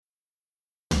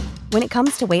When it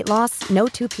comes to weight loss, no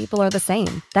two people are the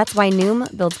same. That's why Noom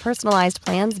builds personalized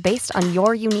plans based on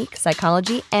your unique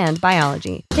psychology and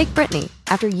biology. Take Brittany.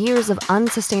 After years of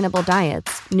unsustainable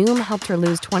diets, Noom helped her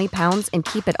lose 20 pounds and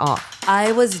keep it off.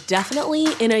 I was definitely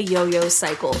in a yo-yo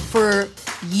cycle for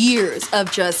years of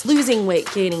just losing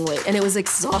weight, gaining weight, and it was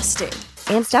exhausting.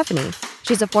 And Stephanie.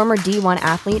 She's a former D1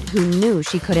 athlete who knew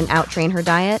she couldn't out-train her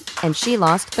diet, and she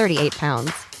lost 38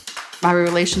 pounds. My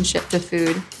relationship to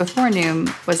food before Noom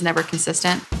was never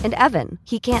consistent. And Evan,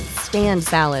 he can't stand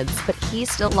salads, but he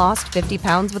still lost 50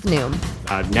 pounds with Noom.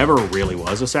 I never really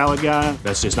was a salad guy.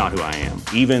 That's just not who I am.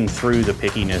 Even through the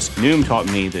pickiness, Noom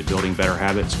taught me that building better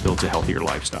habits builds a healthier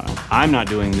lifestyle. I'm not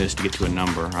doing this to get to a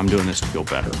number. I'm doing this to feel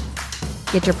better.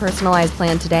 Get your personalized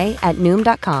plan today at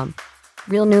Noom.com.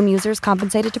 Real Noom users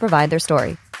compensated to provide their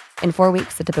story. In 4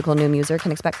 weeks, the typical Noom user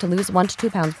can expect to lose 1 to 2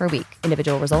 pounds per week.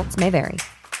 Individual results may vary.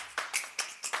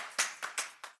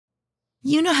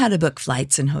 You know how to book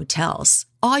flights and hotels.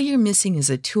 All you're missing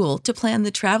is a tool to plan the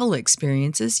travel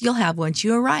experiences you'll have once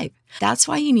you arrive. That's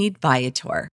why you need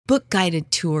Viator. Book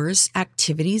guided tours,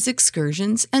 activities,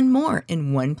 excursions, and more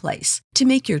in one place to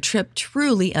make your trip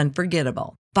truly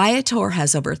unforgettable. Viator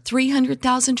has over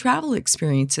 300,000 travel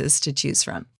experiences to choose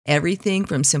from. Everything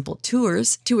from simple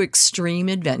tours to extreme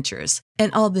adventures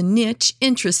and all the niche,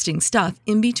 interesting stuff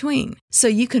in between. So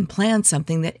you can plan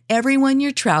something that everyone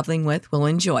you're traveling with will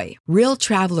enjoy. Real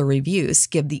traveler reviews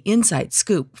give the inside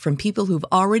scoop from people who've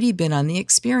already been on the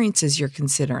experiences you're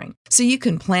considering. So you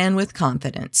can plan with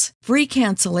confidence. Free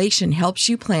cancellation helps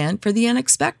you plan for the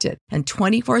unexpected. And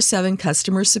 24/7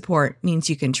 customer support means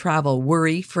you can travel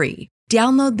worry-free.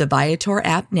 Download the Viator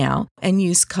app now and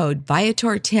use code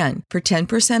Viator10 for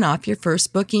 10% off your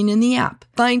first booking in the app.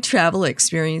 Find travel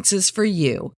experiences for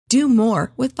you. Do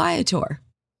more with Viator.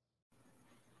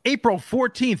 April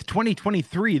 14th,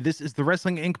 2023. This is the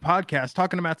Wrestling Inc. podcast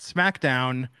talking about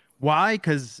SmackDown. Why?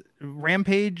 Because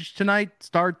Rampage tonight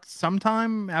starts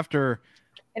sometime after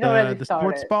the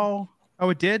sports ball. Oh,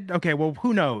 it did? Okay, well,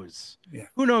 who knows? Yeah.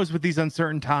 Who knows with these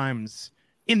uncertain times,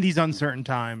 in these uncertain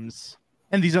times,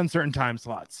 and these uncertain time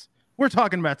slots. We're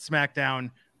talking about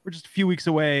SmackDown. We're just a few weeks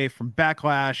away from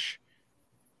Backlash.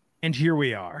 And here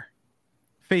we are,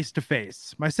 face to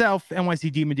face. Myself,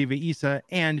 NYC Demon Diva Issa,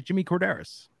 and Jimmy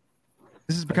Corderas.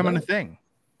 This is becoming a thing.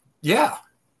 Yeah.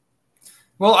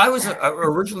 Well, I was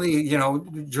originally,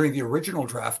 during the original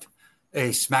draft, a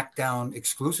SmackDown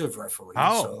exclusive referee.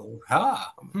 Oh.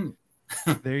 So,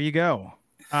 there you go.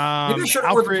 Maybe I should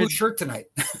have worn the blue shirt tonight.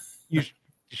 You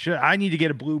should. I need to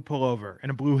get a blue pullover and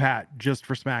a blue hat just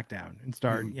for SmackDown and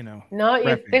start, No, prepping.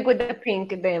 you stick with the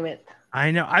pink, damn it.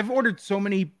 I know. I've ordered so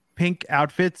many pink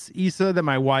outfits, Issa, that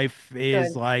my wife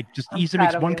is like, Issa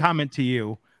makes one comment to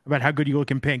you about how good you look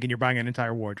in pink and you're buying an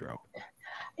entire wardrobe.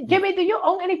 Jimmy, do you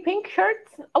own any pink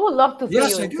shirts? I would love to see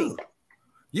you in pink.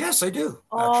 Yes, I do.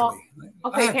 Actually.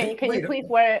 Okay, can you please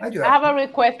wear it? I have a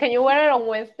request. Can you wear it on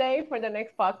Wednesday for the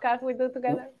next podcast we do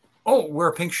together? Oh, wear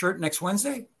a pink shirt next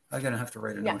Wednesday? I'm gonna have to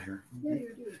write it down here.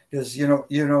 Because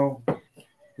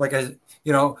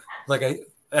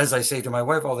as I say to my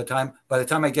wife all the time, by the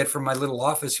time I get from my little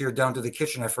office here down to the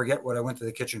kitchen, I forget what I went to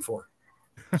the kitchen for.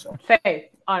 So. Same,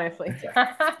 honestly.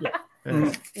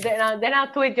 Then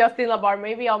I'll tweet Justin Labar.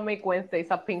 Maybe I'll make Wednesdays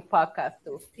a pink podcast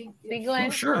too. See,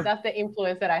 Glenn? Sure. That's the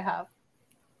influence that I have.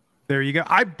 There you go.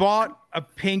 I bought a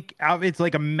pink outfit. It's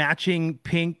like a matching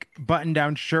pink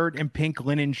button-down shirt and pink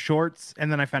linen shorts.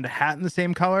 And then I found a hat in the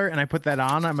same color, and I put that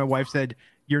on. And my wife said,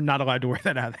 "You're not allowed to wear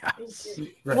that out of the house."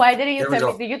 Right. Why didn't you send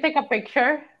me? Did you take a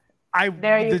picture?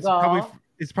 There you go.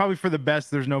 It's probably for the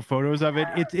best. There's no photos of it.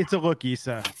 It's a look,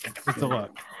 Issa. It's a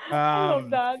look. I love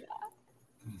that.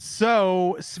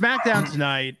 So SmackDown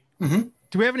tonight. Mm-hmm.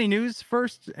 Do we have any news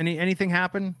first? Anything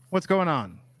happen? What's going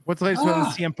on? What's the latest on the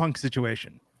CM Punk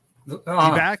situation? Is he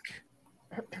back?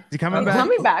 Is he coming back?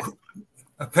 Coming back.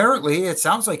 Apparently, it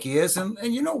sounds like he is. And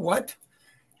you know what?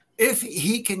 If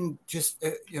he can just,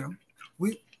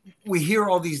 we hear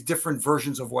all these different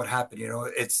versions of what happened.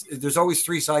 There's always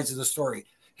three sides of the story: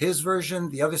 his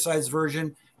version, the other side's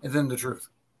version, and then the truth.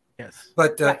 Yes.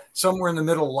 But somewhere in the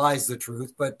middle lies the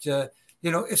truth. But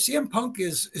if CM Punk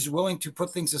is willing to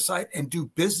put things aside and do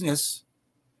business.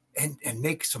 And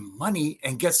make some money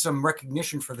and get some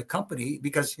recognition for the company,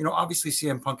 because obviously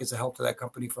CM Punk is a help to that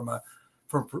company from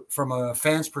a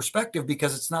fan's perspective,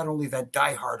 because it's not only that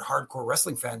diehard hardcore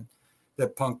wrestling fan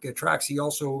that Punk attracts. He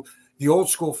also the old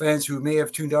school fans who may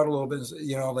have tuned out a little bit,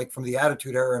 like from the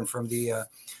Attitude Era and from the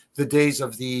days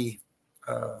of the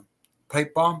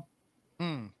pipe bomb.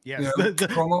 Yes,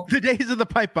 the days of the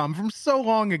pipe bomb from so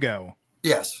long ago.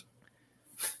 Yes,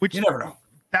 which you never know.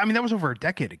 I mean, that was over a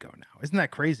decade ago now. Isn't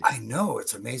that crazy? I know.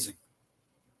 It's amazing.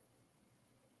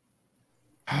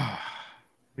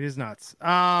 It is nuts.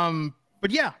 But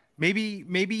yeah, maybe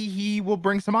he will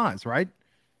bring some eyes, right?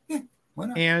 Yeah, why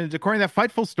not? And according to that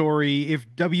Fightful story, if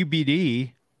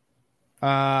WBD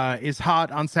is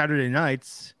hot on Saturday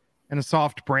nights and a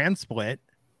soft brand split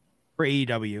for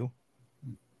AEW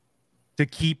to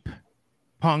keep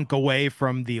Punk away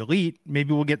from the Elite,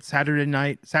 maybe we'll get Saturday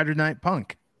night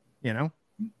Punk. You know,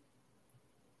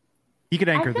 he could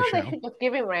anchor the show. I feel they should just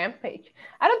give him Rampage.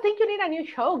 I don't think you need a new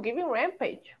show. Give him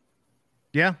Rampage.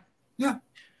 Yeah. Yeah.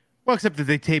 Well, except that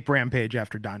they tape Rampage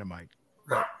after Dynamite.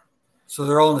 Right. So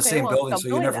they're all in the same building, so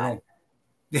you never know.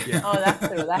 Yeah. Oh, that's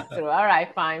true. That's true. All right,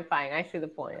 fine. I see the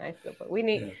point. We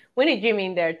need Jimmy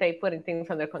in there. They putting things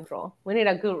under control. We need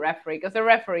a good referee because the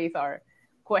referees are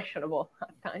questionable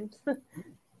at times.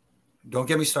 Don't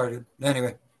get me started.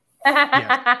 Anyway.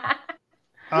 Yeah.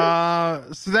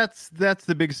 So that's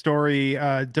the big story.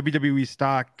 WWE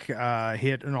stock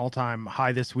hit an all-time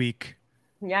high this week.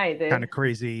 Yeah, it did. Kind of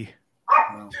crazy.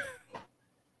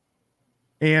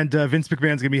 And Vince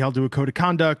McMahon's gonna be held to a code of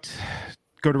conduct.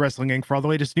 Go to Wrestling Inc. for all the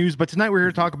latest news. But tonight we're here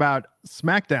to talk about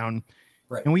SmackDown.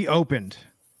 Right. And we opened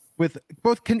with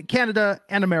both Canada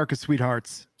and America's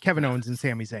sweethearts, Kevin Owens and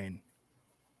Sami Zayn.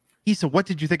 Issa, what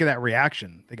did you think of that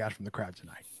reaction they got from the crowd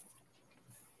tonight?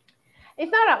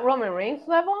 It's not at Roman Reigns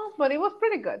level, but it was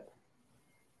pretty good.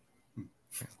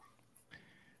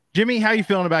 Jimmy, how are you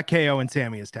feeling about KO and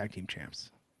Sami as tag team champs?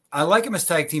 I like them as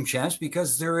tag team champs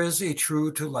because there is a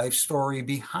true to life story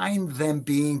behind them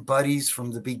being buddies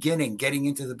from the beginning, getting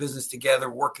into the business together,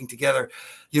 working together,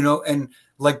 and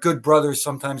like good brothers,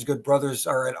 sometimes good brothers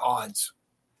are at odds,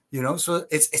 so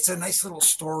it's a nice little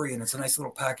story and it's a nice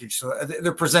little package. So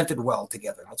they're presented well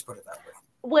together. Let's put it that way.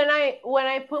 When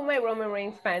I put my Roman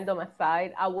Reigns fandom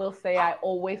aside, I will say I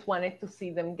always wanted to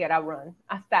see them get a run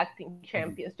as tag team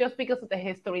champions, just because of the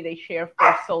history they share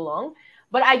for so long.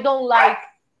 But I don't like.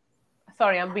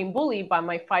 Sorry, I'm being bullied by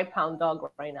my 5-pound dog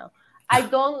right now. I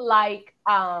don't like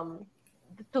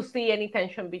to see any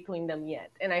tension between them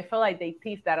yet, and I feel like they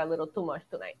teased that a little too much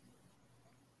tonight.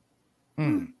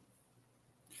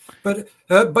 But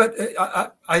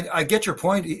I get your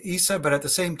point, Issa. But at the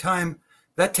same time,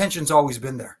 that tension's always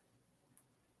been there.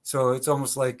 So it's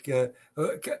almost like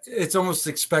it's almost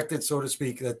expected, so to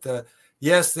speak, that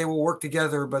yes, they will work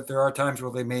together, but there are times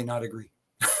where they may not agree.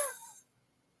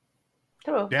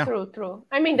 True.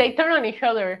 I mean, they turn on each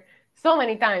other so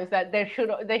many times that there should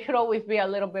always be a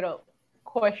little bit of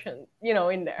question,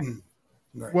 in there.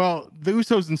 Right. Well, the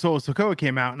Usos and Solo Sikoa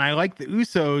came out, and I like the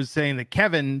Usos saying that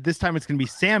Kevin, this time it's going to be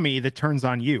Sami that turns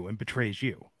on you and betrays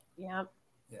you. Yeah.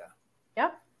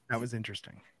 That was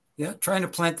interesting. Yeah, trying to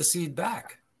plant the seed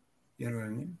back. You know what I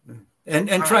mean?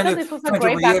 And trying to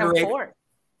reiterate.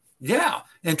 Yeah,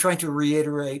 and trying to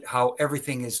reiterate how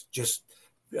everything is just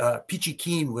peachy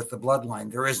keen with the bloodline.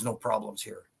 There is no problems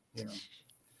here.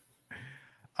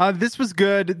 This was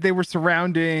good. They were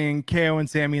surrounding KO and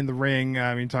Sami in the ring.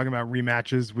 Talking about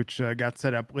rematches, which got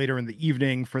set up later in the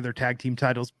evening for their tag team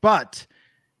titles. But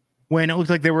when it looked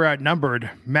like they were outnumbered,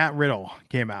 Matt Riddle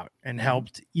came out and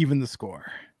helped even the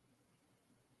score.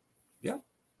 Yeah.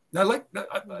 I like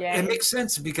it makes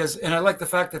sense and I like the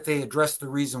fact that they addressed the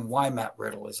reason why Matt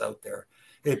Riddle is out there.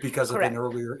 Because of an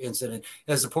earlier incident,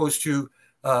 as opposed to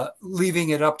leaving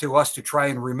it up to us to try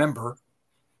and remember.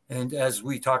 And as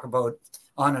we talk about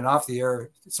on and off the air,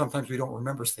 sometimes we don't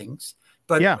remember things.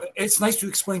 But it's nice to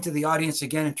explain to the audience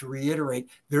again and to reiterate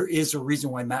there is a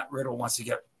reason why Matt Riddle wants to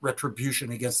get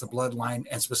retribution against the bloodline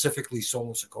and specifically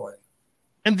Solo Sikoa.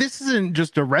 And this isn't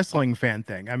just a wrestling fan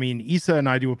thing. I mean, Issa and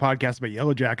I do a podcast about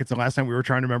Yellow Jackets, and last time we were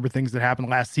trying to remember things that happened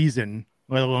last season,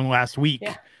 let alone last week.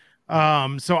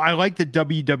 Yeah. So I like that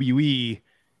WWE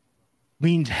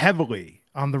leaned heavily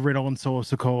on the Riddle and Solo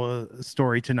Sikoa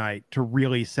story tonight to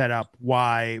really set up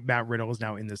why Matt Riddle is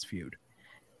now in this feud.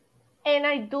 And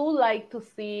I do like to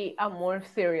see a more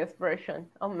serious version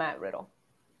of Matt Riddle.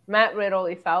 Matt Riddle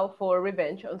is out for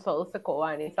revenge on Solo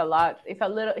Sikoa, and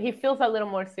he feels a little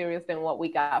more serious than what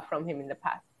we got from him in the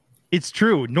past. It's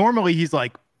true. Normally he's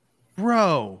like,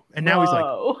 bro. And now he's like,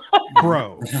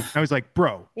 bro. Now he's like,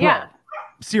 bro. Yeah.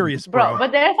 Serious, bro.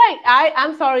 But there's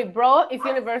I'm sorry, bro is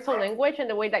universal language, and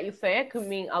the way that you say it could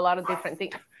mean a lot of different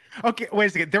things. Okay, wait a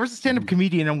second. There was a stand-up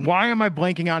comedian, and why am I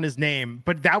blanking on his name?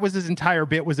 But that was his entire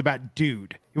bit was about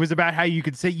dude. It was about how you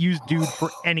could use dude for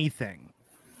anything.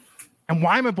 And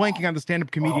why am I blanking on the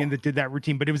stand-up comedian that did that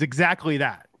routine? But it was exactly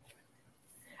that.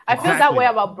 I feel that way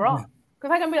about bro.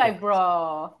 Because I can be like,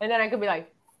 bro. And then I could be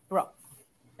like, bro.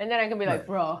 And then I can be like,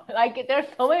 bro. Like, there's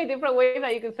so many different ways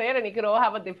that you can say it, and it could all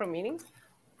have a different meaning.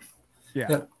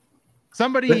 Yeah.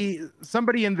 Somebody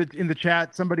in the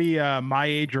chat, somebody my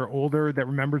age or older that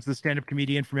remembers the stand-up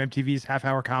comedian from MTV's Half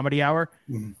Hour Comedy Hour.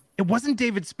 Mm-hmm. It wasn't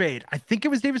David Spade. I think it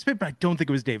was David Spade, but I don't think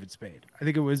it was David Spade. I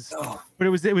think it was, but it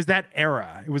was that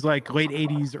era. It was like late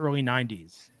 80s, early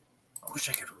 90s. I wish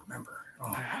I could remember.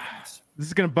 Oh, this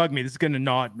is gonna bug me. This is gonna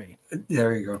gnaw at me.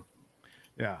 There you go.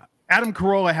 Yeah, Adam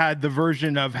Carolla had the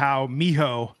version of how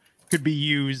Miho could be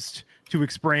used to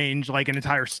explain like an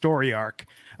entire story arc.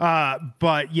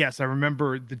 But yes, I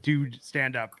remember the dude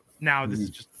stand up. Now this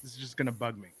is just gonna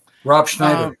bug me. Rob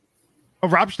Schneider.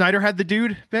 Rob Schneider had the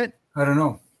dude bit. I don't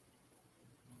know.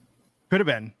 Could have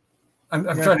been. I'm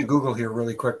trying to Google here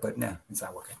really quick, but no, it's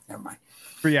not working. Never mind.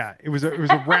 But yeah, it was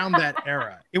around that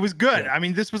era. It was good. Yeah. I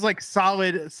mean, this was like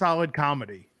solid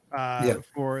comedy.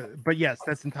 But yes,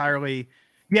 that's entirely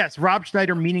Rob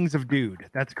Schneider, Meanings of Dude.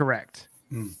 That's correct.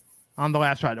 On the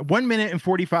last ride, 1 minute and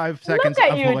 45 seconds. Look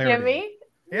at of you, hilarity. Jimmy.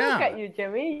 Yeah. Look at you,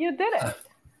 Jimmy. You did it.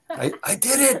 I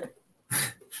did it.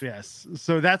 Yes.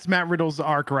 So that's Matt Riddle's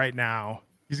arc right now.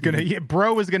 He's gonna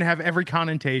bro is gonna have every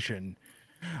connotation.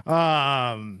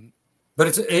 But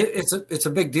it's a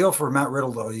big deal for Matt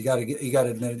Riddle, though. You got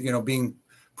to admit, being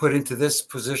put into this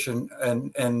position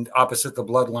and opposite the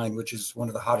bloodline, which is one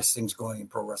of the hottest things going in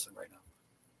pro wrestling right now.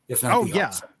 If not,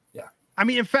 yeah. I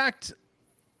mean, in fact,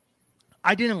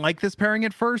 I didn't like this pairing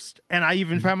at first, and I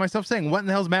even found myself saying, "What in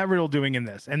the hell is Matt Riddle doing in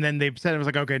this?" And then they said, "I was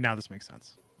like, okay, now this makes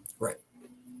sense." Right.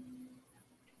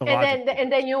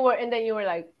 And then you were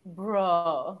like,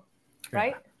 "Bro,"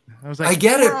 right? I was like, "I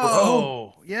get it,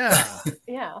 bro." Yeah.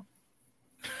 Yeah.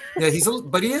 Yeah,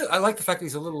 I like the fact that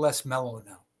he's a little less mellow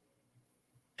now.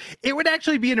 It would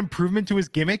actually be an improvement to his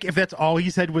gimmick if that's all he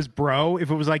said was bro,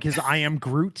 if it was like his I am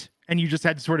Groot, and you just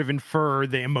had to sort of infer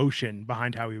the emotion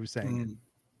behind how he was saying it.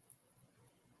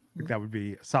 I think that would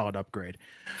be a solid upgrade.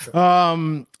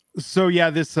 Sure. So yeah,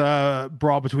 this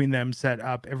brawl between them set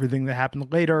up everything that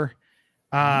happened later.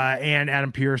 And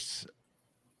Adam Pearce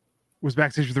was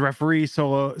backstage with the referee,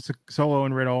 Solo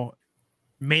and Riddle.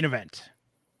 Main event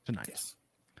tonight. Yes.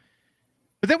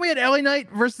 But then we had LA Knight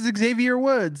versus Xavier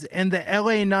Woods and the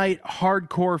LA Knight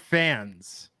hardcore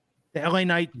fans, the LA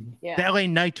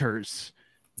Knighters,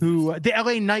 the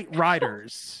LA Knight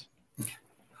Riders, who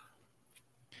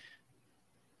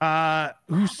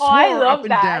swore I love up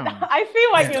and that. down. I see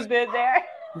what you did there.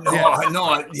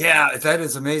 No, that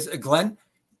is amazing, Glenn.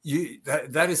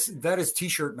 That is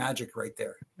t-shirt magic right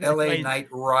there. LA Knight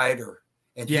Rider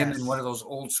and him in one of those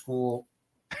old school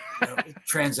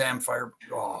Trans Am fire.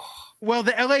 Oh. Well,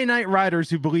 the LA Knight Riders,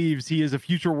 who believes he is a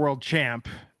future world champ,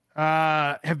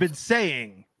 have been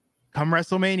saying, come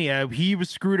WrestleMania, he was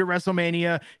screwed at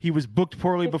WrestleMania. He was booked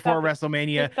poorly before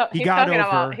WrestleMania. He got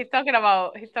over. He's talking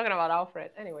about Alfred.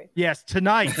 Anyway. Yes,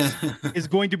 tonight is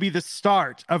going to be the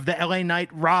start of the LA Knight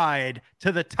ride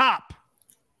to the top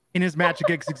in his match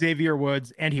against Xavier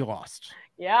Woods, and he lost.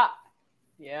 Yeah.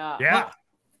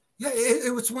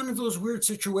 It was one of those weird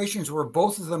situations where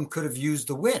both of them could have used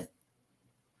the win.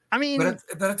 I mean,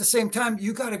 but at the same time,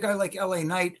 you got a guy like LA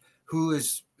Knight who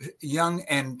is young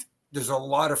and there's a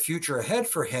lot of future ahead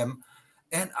for him.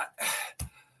 And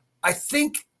I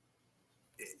think,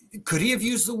 could he have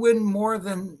used the win more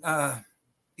than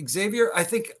Xavier? I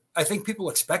think people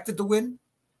expected to win,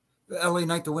 LA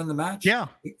Knight to win the match. Yeah.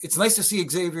 It's nice to see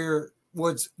Xavier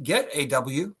Woods get a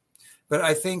W, but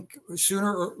I think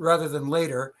sooner rather than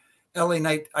later, LA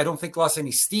Knight, I don't think lost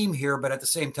any steam here, but at the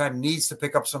same time needs to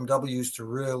pick up some W's to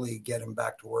really get him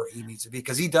back to where he needs to be,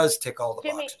 because he does tick all the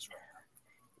boxes right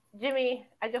now. Jimmy,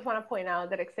 I just want to point out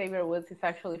that Xavier Woods is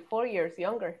actually 4 years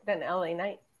younger than LA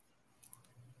Knight.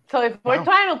 So if we're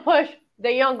trying to push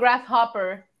the young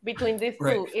grasshopper between these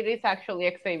two, it is actually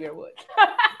Xavier Woods.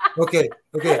 Okay.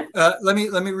 Let me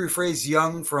rephrase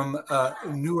young from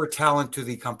newer talent to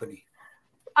the company.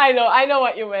 I know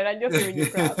what you meant. I'm just giving you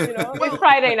crap. It's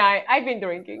Friday night. I've been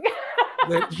drinking.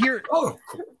 Cool.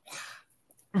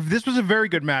 This was a very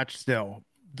good match still,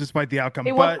 despite the outcome.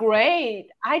 It was great.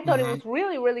 I thought it was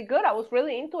really, really good. I was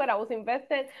really into it. I was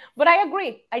invested. But I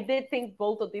agree. I did think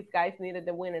both of these guys needed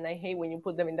the win, and I hate when you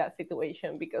put them in that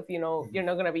situation because you're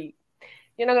not gonna be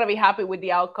happy with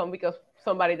the outcome because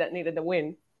somebody that needed the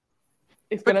win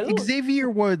is gonna lose. Xavier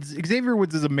Woods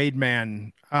is a made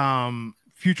man.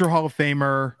 Future Hall of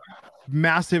Famer,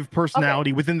 massive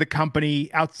personality within the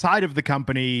company, outside of the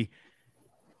company.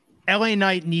 LA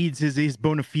Knight needs his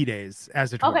bona fides,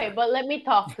 as it were. Okay, but let me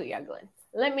talk to you, Glenn.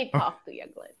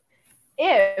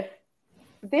 If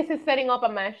this is setting up a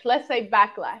match, let's say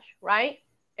Backlash, right?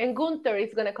 And Gunther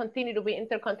is going to continue to be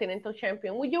Intercontinental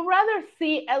Champion. Would you rather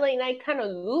see LA Knight kind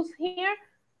of lose here,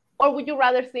 or would you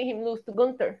rather see him lose to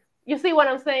Gunther? You see what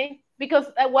I'm saying? Because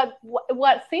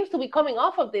what seems to be coming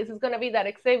off of this is going to be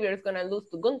that Xavier is going to lose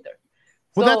to Gunther.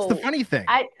 Well, that's the funny thing.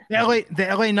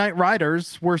 The LA Knight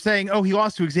Riders were saying, oh, he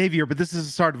lost to Xavier, but this is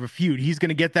the start of a feud. He's going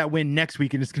to get that win next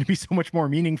week, and it's going to be so much more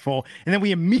meaningful. And then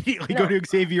we immediately go to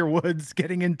Xavier Woods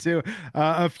getting into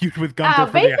a feud with Gunther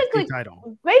for the IC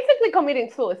title. Basically committing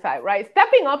suicide, right?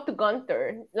 Stepping up to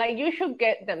Gunther. Like, you should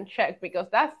get them checked because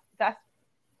that's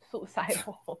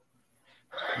suicidal.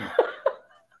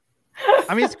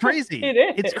 I mean, it's crazy.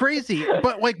 It's crazy.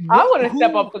 But like, I wouldn't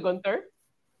step up to Gunther.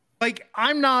 Like,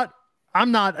 I'm not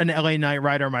an LA Knight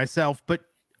Rider myself, but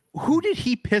who did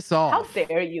he piss off? How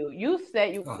dare you? You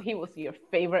said he was your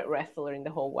favorite wrestler in the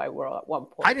whole wide world at one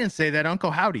point. I didn't say that. Uncle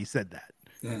Howdy said that.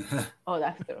 Yeah. Oh,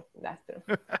 that's true. That's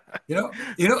true.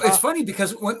 It's funny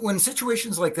because when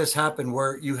situations like this happen,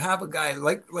 where you have a guy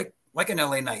like an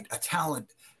LA Knight, a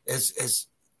talent as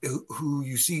who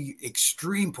you see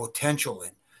extreme potential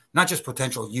in, not just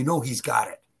potential, he's got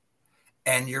it,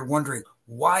 and you're wondering,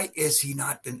 why is he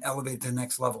not been elevated to the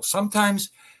next level?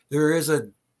 Sometimes there is a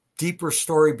deeper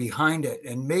story behind it,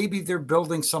 and maybe they're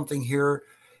building something here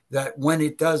that when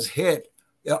it does hit,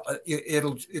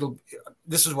 it'll.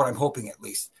 This is what I'm hoping, at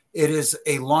least. It is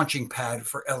a launching pad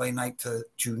for LA Knight to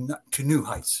new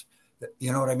heights.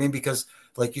 You know what I mean? Because,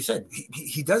 like you said,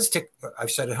 he does tick.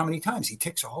 I've said it how many times? He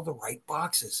ticks all the right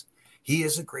boxes. He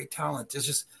is a great talent. It's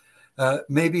just.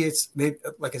 Maybe it's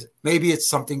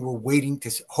something we're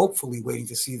hopefully waiting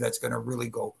to see that's going to really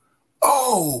go,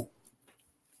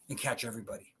 and catch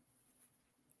everybody.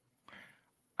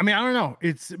 I mean, I don't know.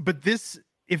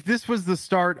 If this was the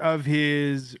start of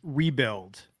his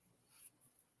rebuild,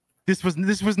 this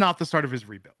was not the start of his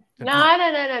rebuild.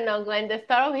 No, Glenn. The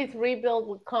start of his rebuild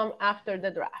would come after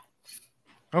the draft.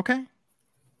 Okay.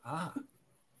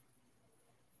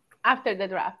 After the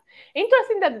draft.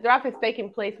 Interesting that the draft is taking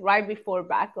place right before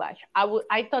Backlash.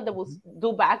 I thought that was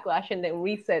do Backlash and then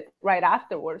reset right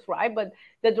afterwards, right? But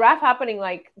the draft happening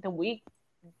like the week,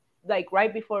 like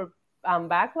right before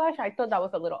Backlash, I thought that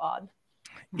was a little odd.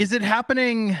 Is it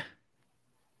happening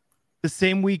the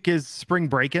same week as Spring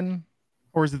Breakin',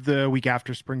 or is it the week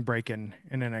after Spring Breakin'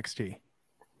 in NXT?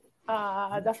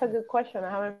 That's a good question. I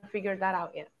haven't figured that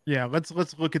out yet. Yeah, let's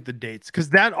look at the dates, because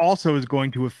that also is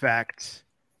going to affect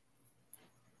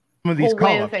some of these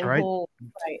call-ups, right?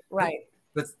 Right.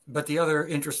 But the other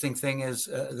interesting thing is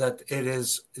that it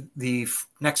is the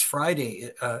next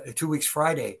Friday, 2 weeks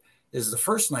Friday, is the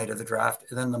first night of the draft,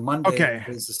 and then the Monday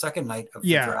is the second night of the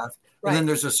draft, and then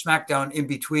there's a SmackDown in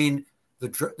between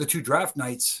the two draft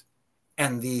nights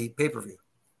and the pay-per-view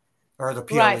or the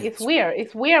PLE. Right, it's weird.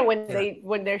 It's weird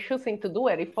when they're choosing to do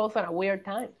it. It falls on a weird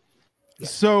time. Yeah.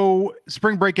 So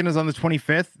Spring Breakin' is on the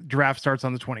 25th. Draft starts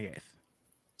on the 28th.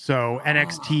 So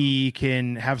NXT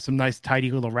can have some nice,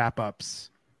 tidy little wrap-ups.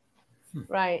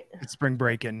 Right. It's Spring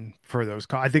Breakin' for those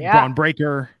calls. I think Braun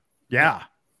Breaker. Yeah.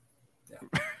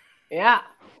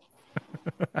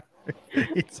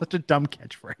 It's such a dumb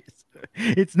catchphrase.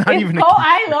 It's not even.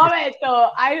 I love it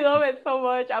though. I love it so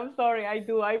much. I'm sorry, I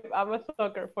do. I'm a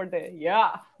sucker for the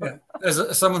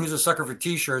As someone who's a sucker for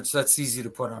T-shirts, that's easy to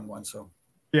put on one. So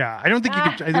I don't think you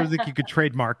could. I don't think you could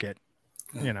trademark it.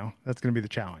 You know, that's going to be the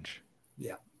challenge.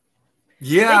 Yeah.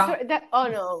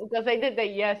 Because they did the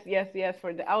yes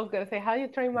for the. I was gonna say, how do you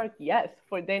trademark yes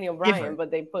for Daniel Bryan,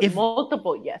 but they put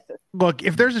multiple yeses. Look,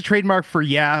 if there's a trademark for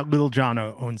Little John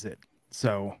owns it.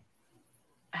 So,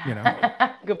 you know.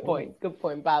 Good point.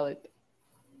 Valid.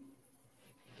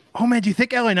 Oh man, do you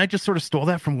think LA Knight just sort of stole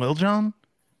that from Lil Jon?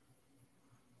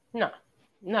 No,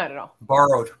 not at all.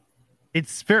 Borrowed.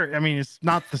 It's fair. I mean, it's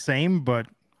not the same, but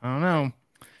I don't know.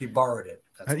 He borrowed it.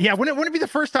 Wouldn't it be the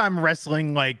first time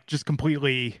wrestling like just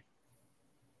completely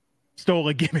stole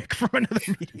a gimmick from another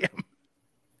medium?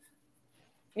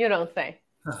 You don't say.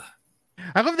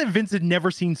 I love that Vince had never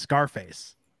seen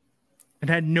Scarface and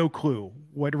had no clue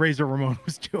what Razor Ramon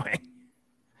was doing.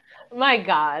 My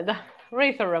God,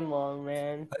 Razor Ramon,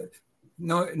 man.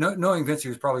 Knowing Vince, he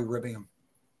was probably ribbing him.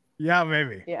 Yeah,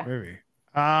 maybe. Yeah. Maybe.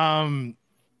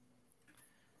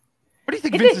 What do you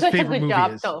think Vince's favorite movie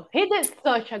is? Though. He did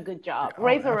such a good job.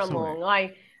 Razor Ramon.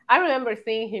 Like, I remember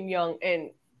seeing him young,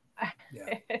 and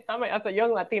I mean, as a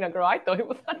young Latina girl, I thought he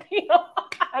was Latino.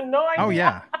 I had no idea. Oh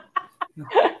yeah.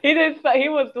 He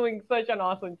was doing such an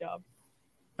awesome job.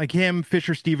 Like him,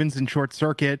 Fisher Stevens in Short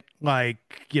Circuit. Like,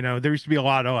 you know, there used to be a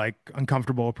lot of like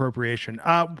uncomfortable appropriation.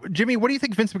 Jimmy, what do you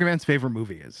think Vince McMahon's favorite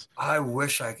movie is? I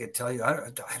wish I could tell you. I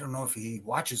don't know if he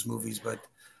watches movies, but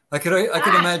I could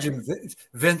imagine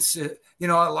Vince. A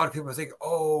lot of people think,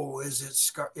 "Oh, is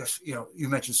it you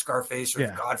mentioned Scarface or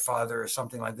The Godfather or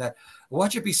something like that."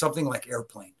 Watch it be something like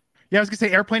Airplane. Yeah, I was gonna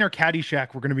say Airplane or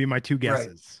Caddyshack were gonna be my two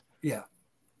guesses. Right.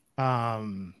 Yeah.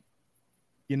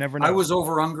 You never know. I was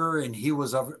over under and he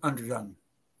was underdone.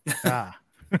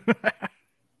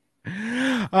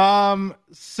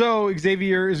 So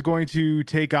Xavier is going to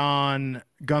take on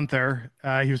Gunther.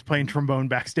 He was playing trombone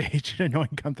backstage, annoying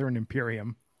Gunther and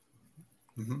Imperium.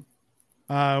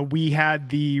 We had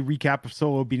the recap of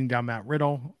Solo beating down Matt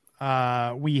Riddle.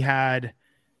 We had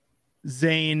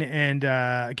Zayn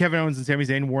and Kevin Owens and Sami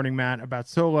Zayn warning Matt about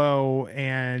Solo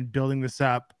and building this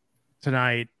up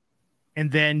tonight.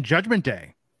 And then Judgment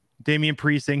Day, Damian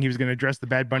Priest saying he was going to address the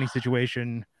Bad Bunny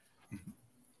situation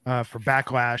for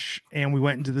Backlash. And we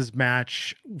went into this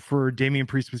match for Damian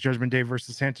Priest with Judgment Day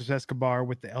versus Santos Escobar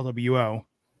with the LWO.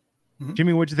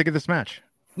 Jimmy, what'd you think of this match?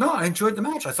 No, I enjoyed the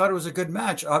match. I thought it was a good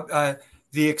match.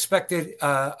 The expected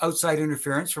outside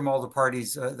interference from all the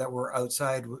parties that were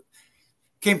outside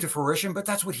came to fruition, but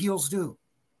that's what heels do,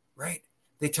 right?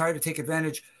 They try to take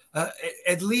advantage.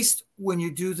 At least when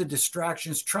you do the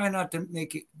distractions, try not to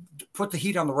put the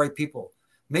heat on the right people.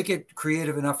 Make it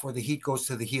creative enough where the heat goes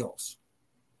to the heels.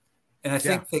 And I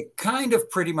think they kind of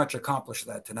pretty much accomplished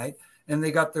that tonight. And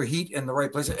they got their heat in the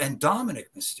right place. And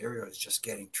Dominic Mysterio is just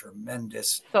getting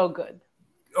tremendous. So good.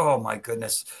 Oh, my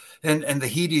goodness. And the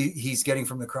heat he's getting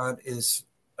from the crowd is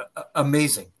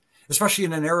amazing, especially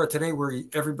in an era today where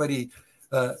everybody,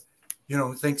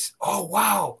 thinks, oh,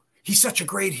 wow, he's such a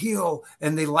great heel.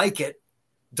 And they like it.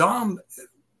 Dom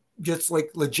gets like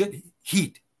legit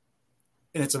heat.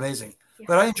 And it's amazing. Yeah.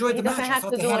 But I enjoyed the match. I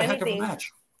thought they had a heck of a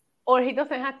match. Or he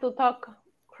doesn't have to talk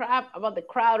crap about the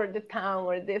crowd or the town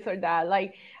or this or that.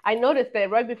 Like, I noticed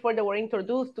that right before they were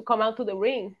introduced to come out to the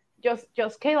ring, just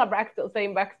Kayla Braxton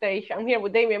saying backstage, I'm here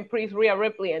with Damian Priest, Rhea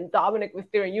Ripley, and Dominic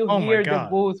Mysterio. And you hear the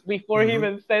boost before he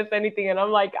even says anything. And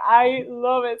I'm like, I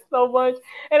love it so much.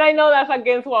 And I know that's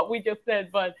against what we just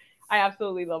said, but I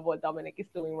absolutely love what Dominic is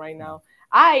doing right now.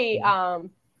 I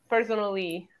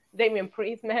personally, Damian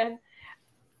Priest, man,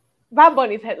 Bad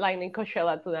Bunny's headlining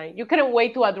Coachella tonight. You couldn't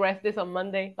wait to address this on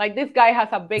Monday. Like, this guy has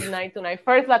a big night tonight.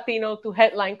 First Latino to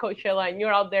headline Coachella, and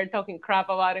you're out there talking crap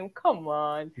about him. Come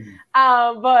on.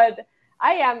 But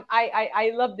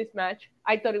I love this match.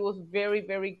 I thought it was very,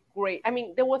 very great. I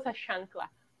mean, there was a chancla,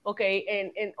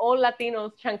 okay, and all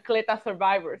Latinos chancleta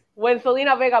survivors. When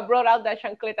Selena Vega brought out that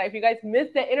chancleta, if you guys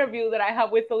missed the interview that I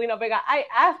have with Selena Vega, I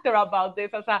asked her about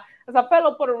this as a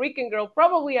fellow Puerto Rican girl,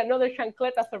 probably another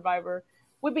chancleta survivor.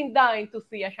 We've been dying to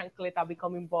see a chancleta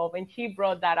become involved, and she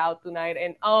brought that out tonight.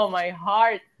 And oh, my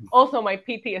heart, also my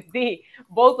PTSD,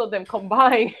 both of them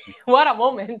combined. What a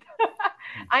moment.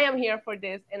 I am here for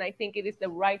this, and I think it is the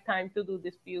right time to do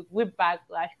this feud with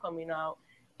Backlash coming out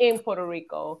in Puerto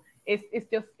Rico. It's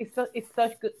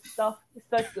such good stuff. It's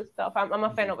such good stuff. I'm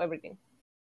a fan of everything.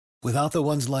 Without the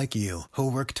ones like you who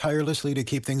work tirelessly to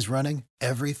keep things running,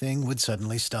 everything would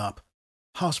suddenly stop.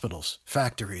 Hospitals,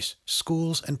 factories,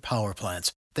 schools, and power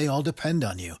plants, they all depend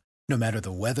on you. No matter the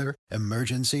weather,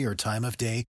 emergency, or time of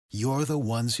day, you're the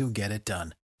ones who get it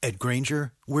done. At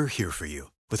Grainger, we're here for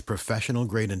you with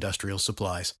professional-grade industrial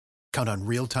supplies. Count on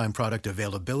real-time product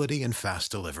availability and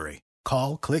fast delivery.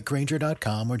 Call,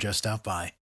 clickgrainger.com, or just stop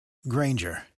by.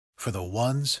 Grainger, for the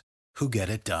ones who get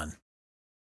it done.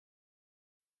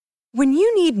 When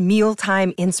you need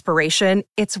mealtime inspiration,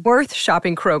 it's worth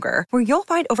shopping Kroger, where you'll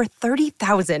find over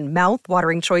 30,000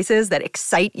 mouth-watering choices that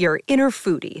excite your inner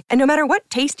foodie. And no matter what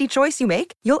tasty choice you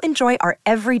make, you'll enjoy our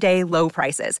everyday low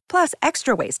prices, plus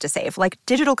extra ways to save, like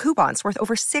digital coupons worth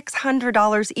over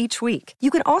 $600 each week. You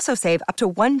can also save up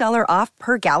to $1 off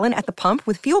per gallon at the pump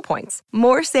with fuel points.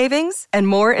 More savings and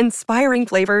more inspiring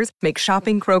flavors make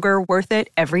shopping Kroger worth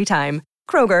it every time.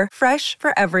 Kroger, fresh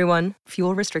for everyone.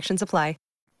 Fuel restrictions apply.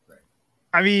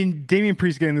 I mean, Damian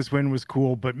Priest getting this win was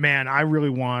cool, but man, I really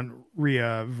want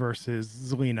Rhea versus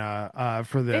Zelina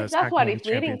for the. That's what it's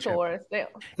leading towards.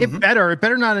 It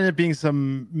better not end up being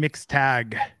some mixed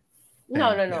tag. No.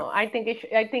 I think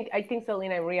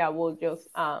Zelina and Rhea will just.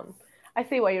 I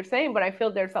see what you're saying, but I feel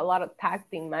there's a lot of tag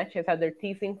team matches that they're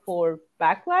teasing for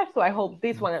Backlash. So I hope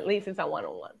this one at least is a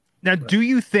one-on-one. Now, do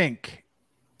you think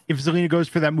if Zelina goes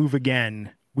for that move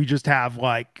again, we just have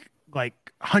like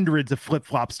hundreds of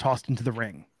flip-flops tossed into the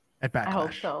ring at Backlash? I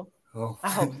hope so. I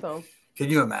hope so. Can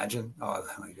you imagine? Oh,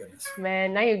 my goodness.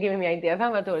 Man, now you're giving me ideas.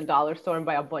 I'm going to a dollar store and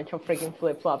buy a bunch of freaking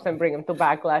flip-flops and bring them to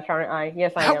Backlash, aren't I?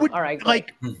 Yes, I am. All right,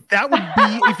 great. That would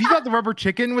be, if you thought the rubber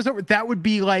chicken was over, that would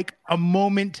be like a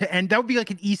moment to end. That would be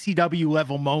like an ECW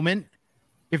level moment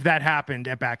if that happened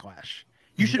at Backlash.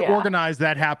 You should organize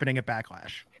that happening at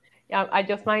Backlash. Yeah, I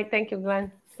just might. Thank you,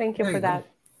 Glenn. Thank you for that.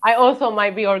 I also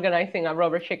might be organizing a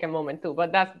rubber chicken moment too,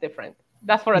 but that's different.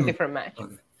 That's for a different match.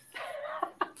 Okay.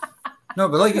 No,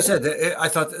 but like you said, I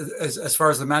thought as far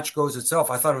as the match goes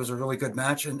itself, I thought it was a really good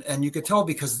match, and you could tell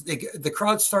because the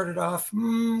crowd started off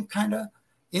kind of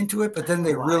into it, but then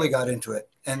they really got into it,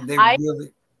 and they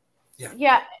really.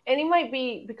 Yeah, and it might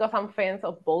be because I'm fans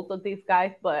of both of these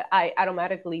guys, but I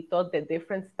automatically thought the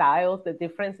different styles, the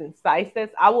difference in sizes.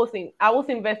 I was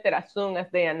invested as soon as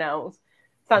they announced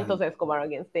Santos Escobar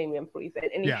against Damian Priest,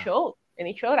 and it showed. And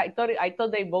it showed. I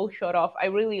thought they both showed off. I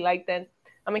really liked them.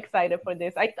 I'm excited for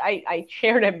this. I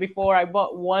shared it before. I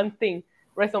bought one thing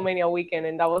WrestleMania weekend,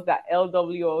 and that was that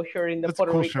LWO shirt in the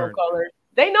Puerto Rico colors.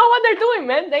 They know what they're doing,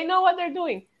 man. They know what they're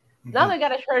doing. Now they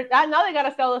got a shirt. Now they got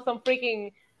to sell us some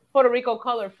freaking Puerto Rico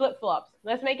color flip-flops.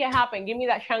 Let's make it happen. Give me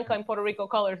that Shanka in Puerto Rico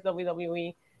colors,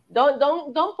 WWE.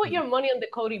 Don't put your money on the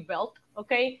Cody belt,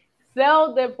 okay?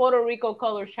 Sell the Puerto Rico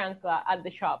color Shanka at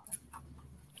the shop.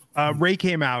 Ray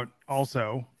came out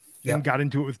also and got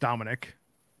into it with Dominic.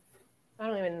 I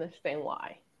don't even understand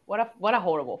why. What a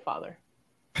horrible father.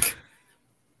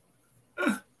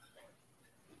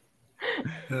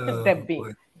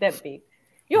 Deadbeat.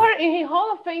 You heard in his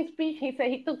Hall of Fame speech, he said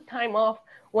he took time off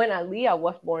when Aaliyah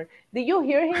was born. Did you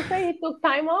hear him say he took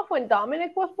time off when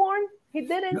Dominic was born? He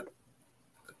didn't. No.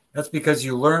 That's because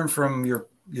you learn from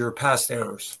your past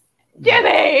errors.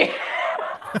 Jimmy!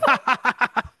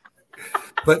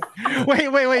 But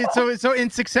wait. So in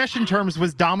Succession terms,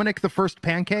 was Dominic the first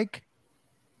pancake?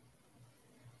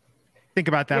 Think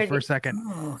about that for a second.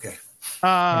 Oh, okay.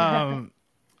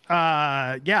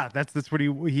 Yeah, that's what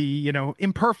he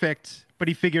imperfect, but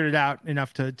he figured it out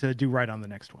enough to do right on the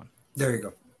next one. There you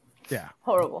go. Yeah.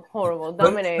 Horrible.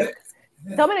 Dominic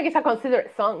is a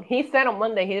considerate son. He said on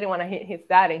Monday he didn't want to hit his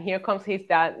dad, and here comes his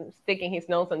dad sticking his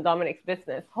nose in Dominic's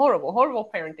business. Horrible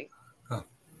parenting. Oh,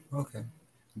 okay.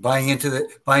 Buying into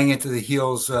the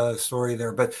heels story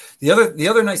there, but the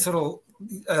other nice little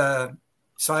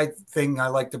side thing I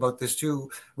liked about this too,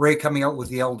 Ray coming out with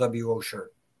the LWO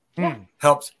shirt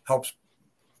helps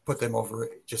put them over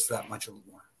just that much a little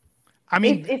more. I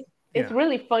mean, it's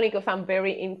really funny because I'm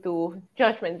very into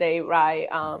Judgment Day, right?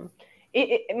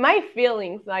 My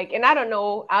feelings, and I don't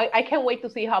know, I can't wait to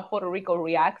see how Puerto Rico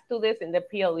reacts to this in the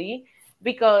PLE,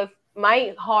 because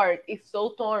my heart is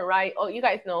so torn, right? Oh, you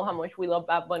guys know how much we love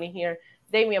Bad Bunny here.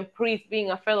 Damian Priest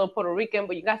being a fellow Puerto Rican,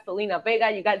 but you got Selena Vega,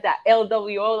 you got that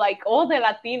LWO, all the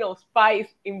Latino spice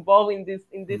involved in this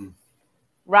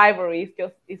rivalry.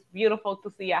 It's beautiful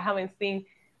to see. I haven't seen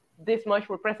this much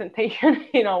representation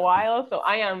in a while, so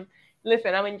I'm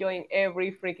enjoying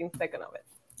every freaking second of it.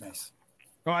 Nice.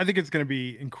 Well, I think it's going to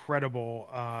be incredible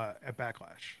at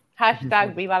Backlash.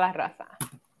 # Viva la Raza.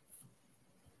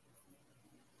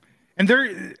 And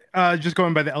they're just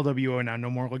going by the LWO now. No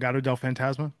more Legado del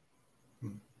Fantasma.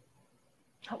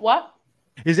 What?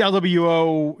 Is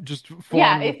LWO just?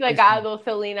 Yeah, it's Legado,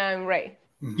 Selena, and Ray.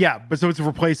 Yeah, but so it's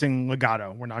replacing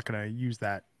Legado. We're not going to use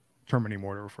that term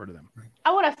anymore to refer to them.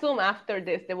 I would assume after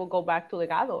this they will go back to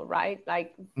Legado, right?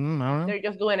 They're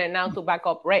just doing it now to back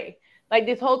up Ray.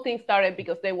 This whole thing started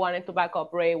because they wanted to back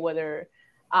up Ray, whether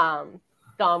Dom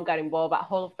got involved at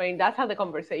Hall of Fame. That's how the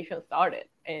conversation started,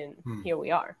 and here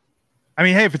we are. I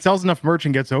mean, hey, if it sells enough merch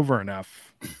and gets over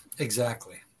enough,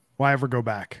 exactly. Why ever go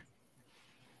back?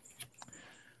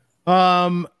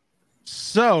 So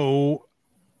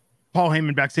Paul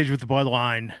Heyman backstage with the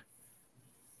Bloodline.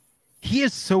 He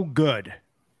is so good,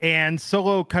 and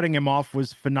Solo cutting him off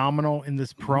was phenomenal in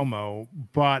this promo.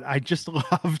 But I just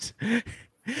loved.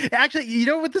 Actually, you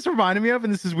know what this reminded me of,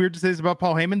 and this is weird to say this about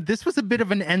Paul Heyman. This was a bit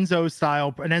of an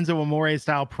Enzo Amore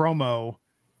style promo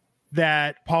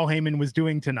that Paul Heyman was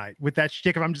doing tonight with that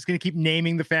shtick of I'm just going to keep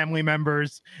naming the family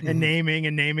members and naming.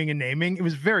 It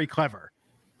was very clever.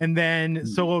 And then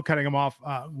Solo cutting him off.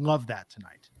 Love that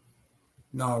tonight.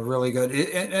 No, really good.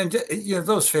 And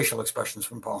those facial expressions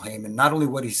from Paul Heyman, not only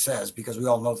what he says, because we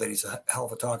all know that he's a hell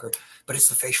of a talker, but it's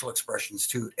the facial expressions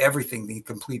too. Everything, the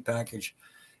complete package.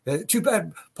 Too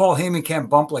bad Paul Heyman can't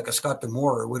bump like a Scott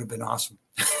D'Amore. It would have been awesome.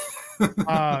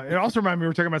 It also reminded me, we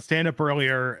were talking about stand-up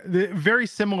earlier. Very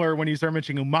similar when you start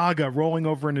mentioning Umaga rolling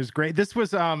over in his grave. This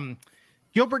was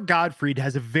Gilbert Gottfried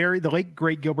the late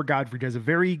great Gilbert Gottfried has a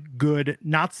very good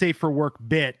not safe for work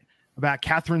bit about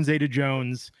Catherine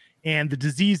Zeta-Jones and the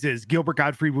diseases Gilbert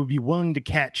Gottfried would be willing to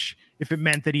catch if it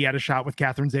meant that he had a shot with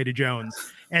Catherine Zeta-Jones.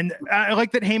 And I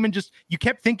like that Heyman you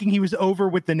kept thinking he was over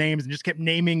with the names and just kept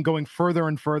naming, going further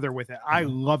and further with it. I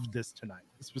loved this tonight.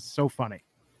 This was so funny.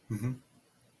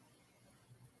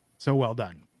 So well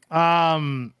done.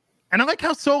 And I like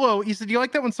how Solo, you said, do you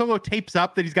like that when Solo tapes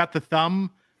up that he's got the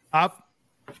thumb up?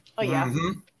 Oh, yeah.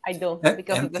 I do,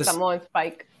 because of the Samoan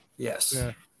spike. Yes.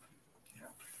 Yeah.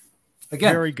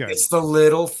 Again, very good. It's the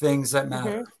little things that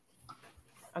matter.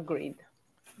 Agreed.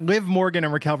 Liv Morgan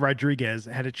and Raquel Rodriguez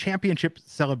had a championship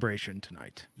celebration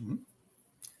tonight.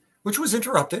 Which was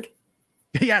interrupted.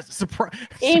 Yes,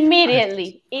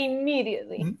 Immediately.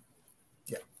 Mm-hmm.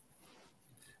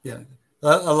 Yeah.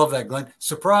 I love that, Glenn.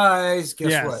 Surprise.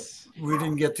 Guess what? We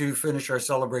didn't get to finish our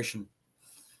celebration.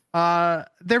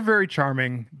 They're very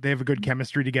charming. They have a good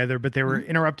chemistry together, but they were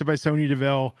interrupted by Sonya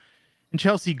Deville and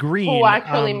Chelsea Green. Who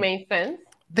actually made sense.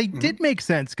 They did make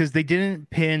sense because they didn't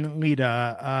pin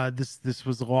Lita. This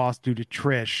was a loss due to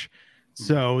Trish.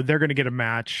 So they're going to get a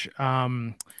match.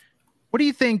 What do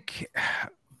you think?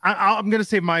 I'm going to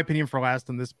save my opinion for last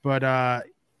on this, but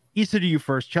Issa, to you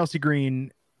first. Chelsea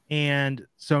Green and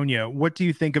Sonya, what do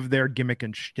you think of their gimmick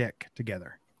and shtick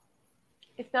together?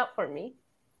 It's not for me.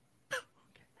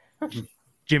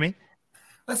 Jimmy?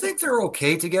 I think they're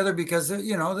okay together because,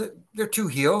 they're two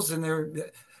heels and they're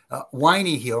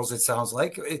whiny heels, it sounds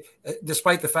like,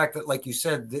 despite the fact that, like you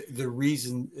said, the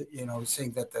reason,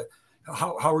 saying that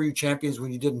how are you champions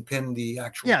when you didn't pin the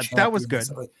actual champion? That was good.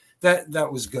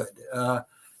 That was good.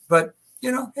 But,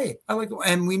 hey, I like it.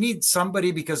 And we need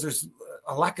somebody because there's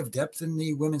a lack of depth in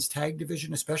the women's tag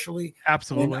division, especially.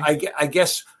 Absolutely. And I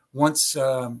guess once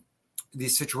the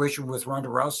situation with Ronda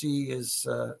Rousey is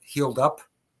healed up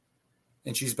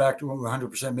and she's back to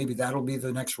 100%, maybe that'll be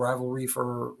the next rivalry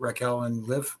for Raquel and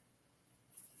Liv.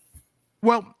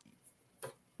 Well,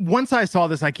 once I saw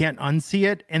this, I can't unsee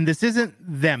it. And this isn't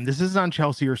them. This isn't on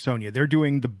Chelsea or Sonya. They're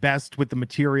doing the best with the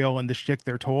material and the shtick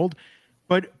they're told.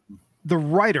 But the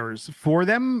writers for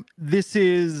them, this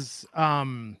is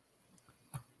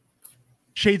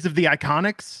shades of the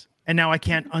Iconics. And now I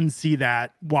can't unsee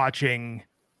that watching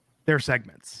their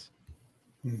segments.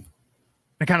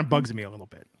 It kind of bugs me a little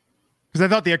bit because I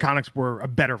thought the Iconics were a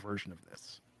better version of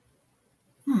this.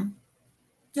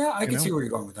 Yeah, I can see where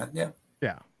you're going with that. Yeah.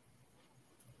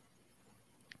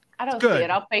 I don't see it.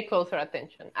 I'll pay closer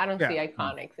attention. I don't see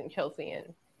Iconics in Chelsea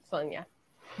and Sonya.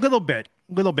 Little bit.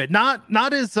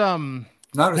 Not as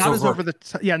over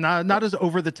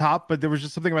the top, but there was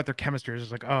just something about their chemistry. It's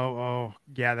just like,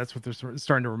 that's what they're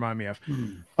starting to remind me of.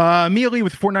 Mia Lee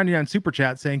with $4.99 super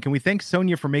chat saying, can we thank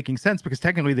Sonya for making sense? Because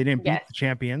technically they didn't beat the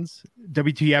champions.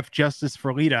 WTF justice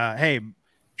for Lita. Hey,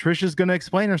 Trish is going to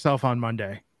explain herself on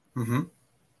Monday.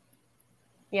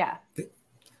 Yeah.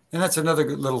 And that's another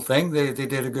good little thing. They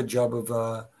did a good job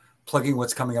of plugging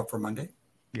what's coming up for Monday.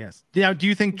 Yes. Now, do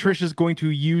you think Trish is going to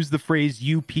use the phrase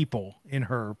 "you people" in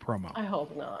her promo? I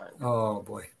hope not. Oh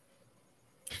boy.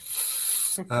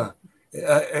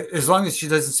 As long as she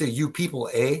doesn't say "you people,"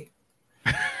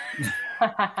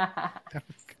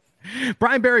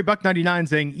 Brian Barry $1.99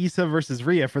 saying Issa versus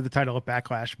Rhea for the title of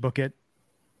Backlash. Book it.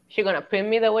 She gonna pin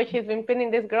me the way she's been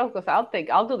pinning this girl? Because I'll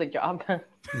do the job.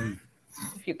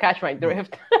 If you catch my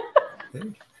drift.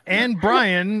 And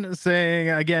Brian saying,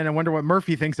 again, I wonder what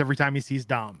Murphy thinks every time he sees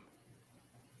Dom.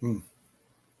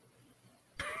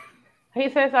 He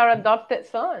says our adopted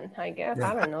son, I guess.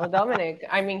 I don't know. Dominic.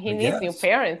 I mean, he needs new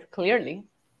parents, clearly.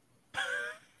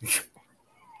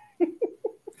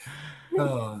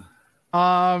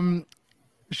 Shinsuke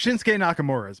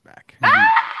Nakamura is back.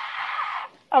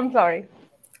 I'm sorry.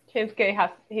 Shinsuke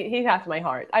has my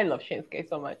heart. I love Shinsuke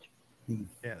so much.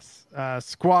 Yes.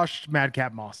 Squashed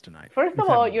Madcap Moss tonight. First of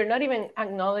all, you're not even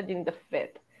acknowledging the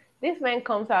fit. This man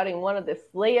comes out in one of the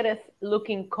slayerest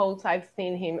looking coats I've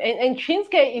seen him. And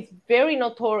Shinsuke is very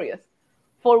notorious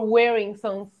for wearing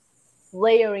some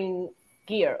slayering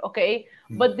gear, okay?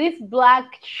 But this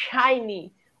black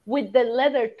shiny with the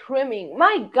leather trimming,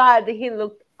 my God, he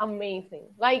looked amazing.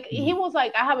 Like he was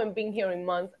like, I haven't been here in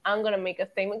months. I'm gonna make a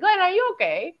statement. Glenn, are you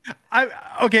okay?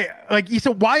 Okay. Like,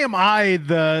 so why am I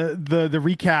the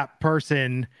recap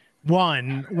person?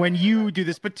 One, when you do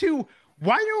this, but two,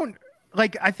 why don't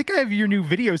I think I have your new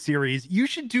video series. You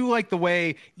should do like the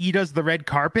way E does the red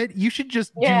carpet. You should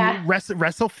just do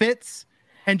wrestle fits.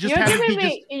 And just you're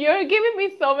giving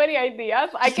me so many ideas.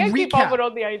 I can't keep up with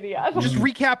all the ideas. Just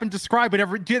recap and describe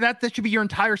whatever. That should be your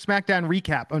entire SmackDown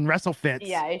recap on WrestleFits.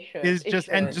 Yeah, it should.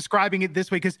 And describing it this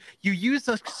way because you use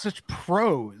such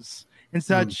prose and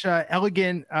such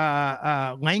elegant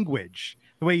language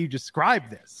the way you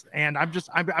describe this, and I'm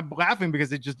laughing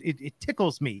because it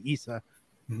tickles me, Issa.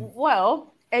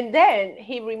 Well, and then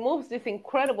he removes this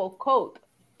incredible coat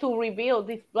to reveal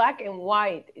this black and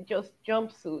white just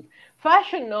jumpsuit.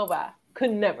 Fashion Nova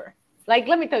could never. Like,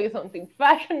 let me tell you something.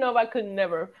 Fashion Nova could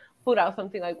never put out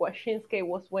something like what Shinsuke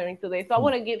was wearing today. So I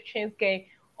want to give Shinsuke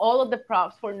all of the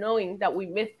props for knowing that we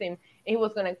missed him. And he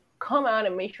was going to come out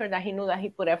and make sure that he knew that he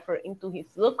put effort into his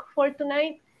look for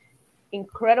tonight.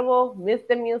 Incredible. Miss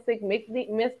the music, miss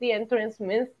the entrance,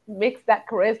 miss that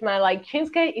charisma. Like,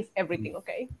 Shinsuke is everything,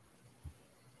 okay?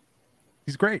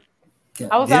 He's great. Yeah.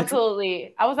 I was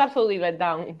absolutely let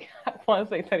down once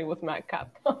they said it was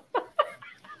Madcap.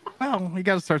 Well, you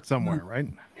got to start somewhere, right?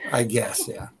 I guess,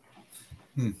 yeah.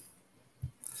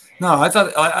 No,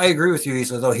 I agree with you,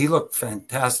 Isa, though. He looked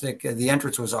fantastic. The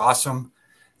entrance was awesome.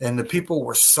 And the people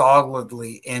were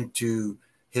solidly into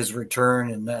his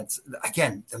return. And that's,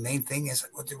 again, the main thing is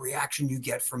what the reaction you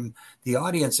get from the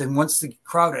audience. And once the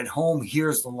crowd at home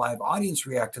hears the live audience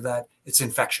react to that, it's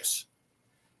infectious.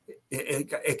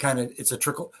 It kind of, it's a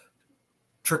trickle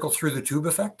through the tube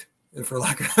effect, for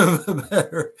lack of a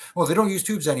better. Well, they don't use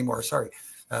tubes anymore. Sorry.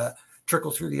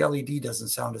 Trickle through the LED doesn't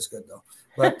sound as good, though.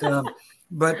 But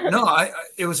no,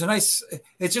 it was a nice,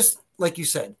 it's just like you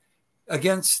said,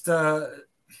 against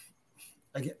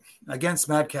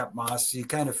Madcap Moss, you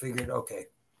kind of figured, okay.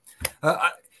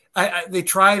 They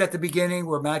tried at the beginning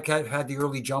where Madcap had the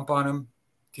early jump on him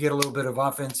to get a little bit of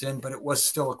offense in, but it was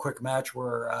still a quick match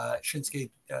where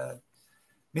Shinsuke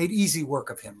made easy work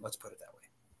of him. Let's put it that way.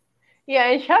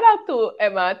 Yeah, and shout out to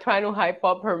Emma trying to hype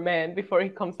up her man before he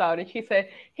comes out. And she said,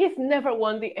 he's never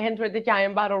won the Enter the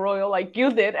Giant Battle Royal like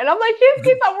you did. And I'm like,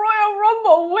 Shinsuke's a Royal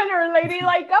Rumble winner, lady.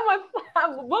 Like,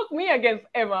 book me against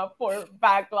Emma for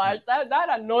Backlash. That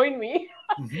annoyed me.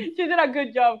 She did a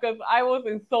good job because I was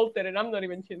insulted and I'm not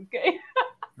even Shinsuke.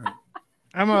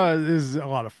 Emma is a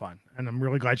lot of fun, and I'm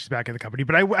really glad she's back in the company.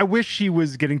 But I wish she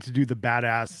was getting to do the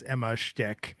badass Emma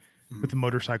shtick with the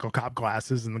motorcycle cop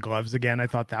glasses and the gloves again. I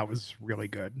thought that was really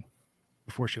good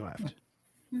before she left.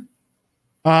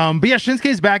 But yeah,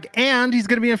 Shinsuke's back, and he's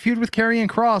going to be in a feud with Karrion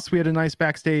Kross. We had a nice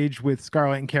backstage with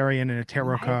Scarlett and Karrion in a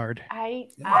tarot card. I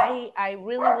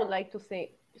really would like to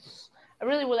see. I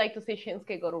really would like to see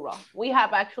Shinsuke go to Raw. We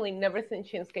have actually never seen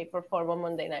Shinsuke perform on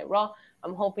Monday Night Raw.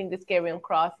 I'm hoping this Karrion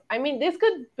Kross. I mean, this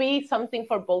could be something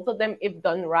for both of them if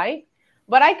done right.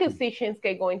 But I could see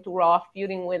Shinsuke going to Raw,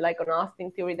 feuding with like an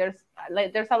Austin Theory. There's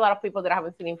a lot of people that I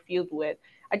haven't seen him feud with.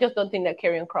 I just don't think that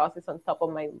Karrion Kross is on top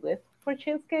of my list for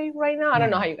Shinsuke right now. I don't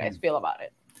know how you guys feel about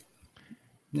it.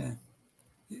 Yeah.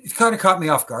 It kind of caught me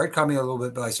off guard, caught me a little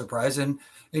bit by surprise. And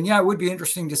yeah, it would be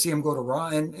interesting to see him go to Raw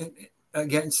and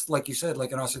against, like you said,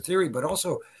 like an Austin Theory, but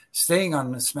also staying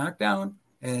on the SmackDown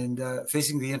and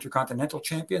facing the Intercontinental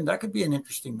Champion. That could be an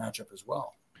interesting matchup as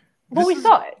well. But we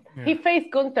saw it. Yeah. He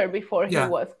faced Gunther before he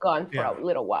was gone for a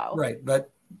little while. Right,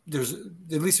 but there's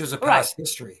at least a past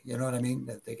history. You know what I mean?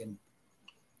 That they can.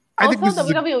 Also,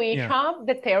 WWE shop,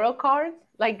 the tarot cards,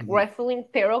 like wrestling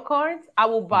tarot cards. I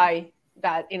will buy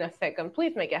that in a second.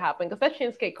 Please make it happen because that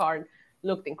Shinsuke card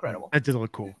looked incredible. That did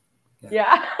look cool.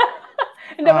 Yeah.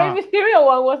 And the Rey Mysterio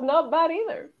one was not bad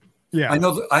either. Yeah, I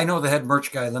know the head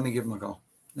merch guy. Let me give him a call.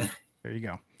 There you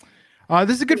go.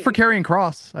 This is good for Karrion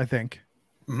Kross, I think.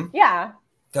 Mm-hmm. Yeah,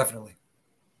 definitely.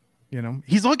 You know,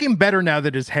 he's looking better now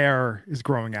that his hair is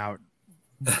growing out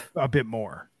a bit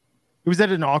more. It was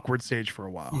at an awkward stage for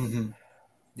a while. Mm-hmm.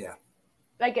 Yeah,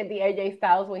 like at the AJ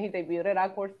Styles when he debuted at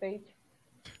awkward stage.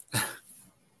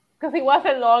 Because he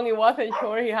wasn't long, he wasn't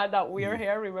short. He had that weird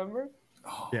hair. Remember?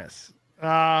 Oh. Yes.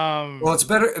 Well, it's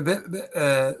better.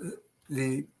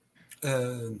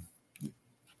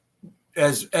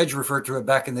 As Edge referred to it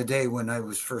back in the day when I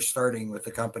was first starting with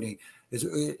the company,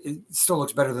 it still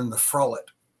looks better than the frullet.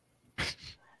 The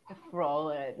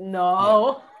frullet,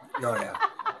 no. Yeah. Oh yeah.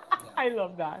 I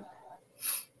love that.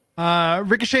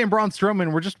 Ricochet and Braun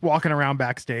Strowman were just walking around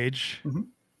backstage,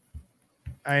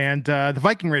 and the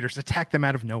Viking Raiders attacked them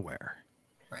out of nowhere.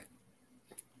 Right.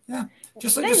 Yeah. They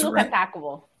look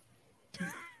attackable.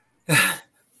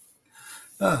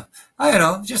 I don't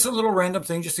know, just a little random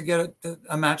thing just to get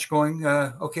a match going.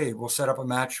 Okay, we'll set up a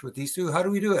match with these two. How do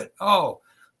we do it? Oh,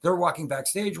 they're walking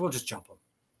backstage. We'll just jump them.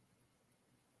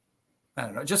 I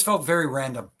don't know. It just felt very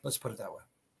random. Let's put it that way.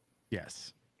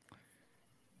 Yes.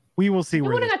 We will see. You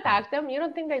wouldn't attack them. You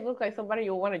don't think they look like somebody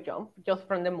you want to jump just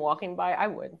from them walking by? I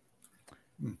would.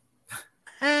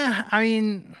 I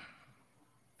mean,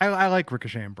 I like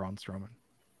Ricochet and Braun Strowman.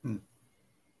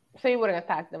 So you wouldn't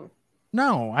attack them?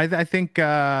 No, I think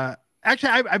actually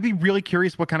I'd be really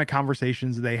curious what kind of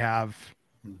conversations they have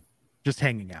just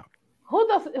hanging out. Who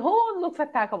looks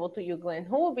attackable to you, Glenn?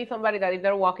 Who would be somebody that if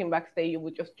they're walking backstage, you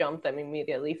would just jump them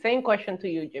immediately? Same question to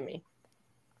you, Jimmy.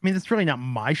 I mean, that's really not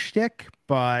my shtick,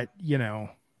 but you know,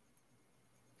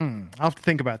 I'll have to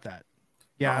think about that.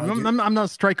 Yeah, I'm not a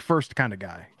strike first kind of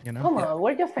guy. You know, come on,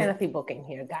 we're just fantasy booking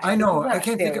here, guys. I know. I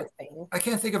can't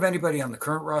think of anybody on the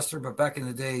current roster, but back in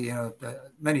the day, you know,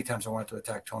 many times I wanted to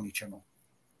attack Tony Chimmel.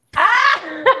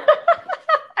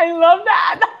 I love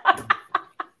that.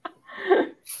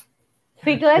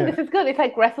 See, Glenn, this is good. It's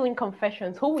like wrestling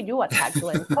confessions. Who would you attack,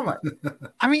 Glenn? Come on.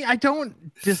 I mean, I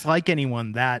don't dislike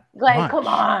anyone that Glenn, much. come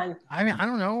on. I mean, I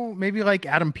don't know. Maybe like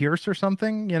Adam Pearce or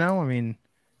something, you know? I mean.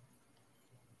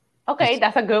 Okay,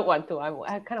 that's a good one, too.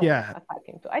 I kind of Yeah. want to attack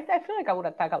him, too. I feel like I would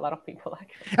attack a lot of people,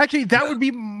 actually. Actually, that would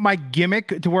be my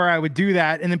gimmick to where I would do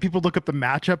that. And then people look up the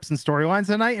matchups and storylines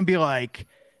tonight and be like,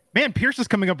 man, Pierce is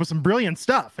coming up with some brilliant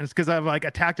stuff. And it's because I've like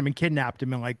attacked him and kidnapped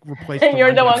him and like replaced And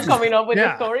you're the one one coming up with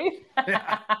Yeah. the stories?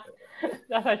 Yeah.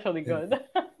 That's actually good.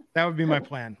 That would be my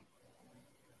plan.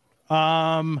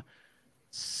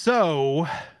 So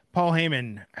Paul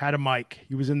Heyman had a mic.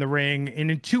 He was in the ring. And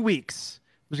in 2 weeks,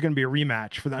 there's going to be a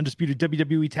rematch for the undisputed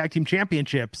WWE Tag Team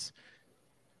Championships.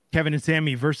 Kevin and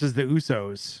Sammy versus the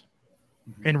Usos.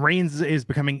 And Reigns is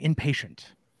becoming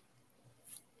impatient.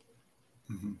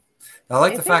 I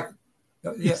like the fact.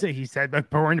 He said,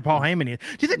 according to Paul Heyman. Do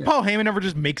you think Paul Heyman ever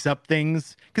just makes up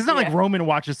things? Because it's not like Roman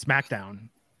watches SmackDown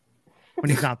when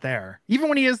he's not there, even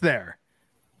when he is there.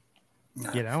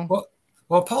 You know?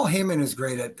 Well, Paul Heyman is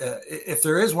great at. If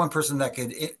there is one person that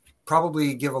could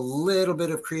probably give a little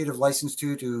bit of creative license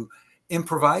to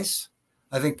improvise,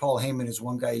 I think Paul Heyman is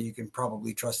one guy you can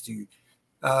probably trust to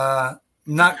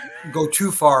not go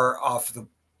too far off the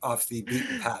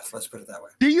beaten path. Let's put it that way.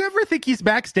 Do you ever think he's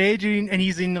backstage and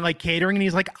he's in like catering and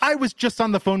he's like, I was just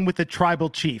on the phone with the tribal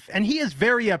chief and he is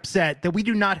very upset that we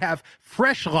do not have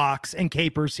fresh locks and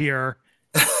capers here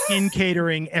in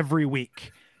catering every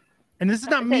week. And this is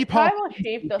not me, Paul. The tribal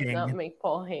chief does not make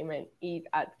Paul Heyman eat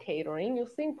at catering.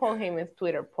 You've seen Paul Heyman's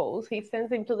Twitter posts. He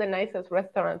sends him to the nicest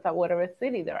restaurants at whatever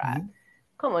city they're at.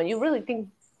 Come on, you really think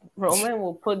Roman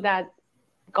will put that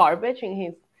garbage in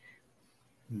his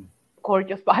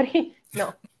gorgeous body?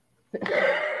 No.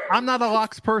 I'm not a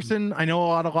locks person. I know a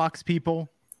lot of locks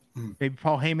people. Maybe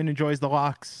Paul Heyman enjoys the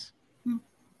locks.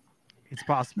 It's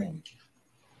possible.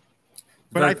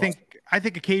 But I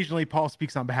think occasionally Paul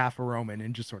speaks on behalf of Roman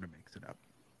and just sort of makes it up.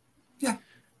 Yeah.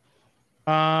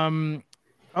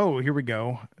 Oh, here we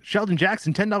go. Sheldon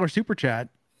Jackson, $10 super chat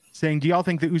saying, do y'all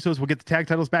think the Usos will get the tag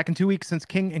titles back in 2 weeks since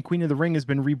King and Queen of the Ring has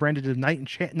been rebranded as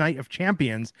Night of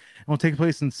Champions and will take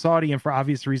place in Saudi? And for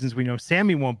obvious reasons, we know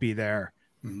Sammy won't be there.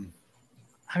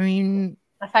 I mean,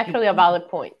 that's actually a valid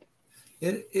point.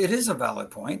 It is a valid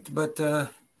point, but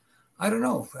I don't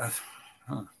know.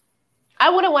 I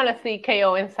wouldn't want to see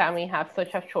KO and Sammy have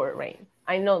such a short reign.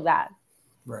 I know that.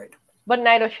 Right. But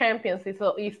Night of Champions is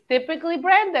typically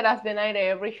branded as the night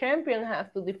every champion has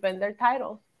to defend their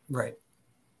titles. Right.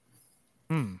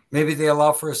 Maybe they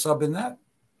allow for a sub in that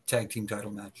tag team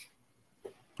title match.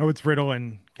 Oh, it's Riddle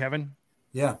and Kevin?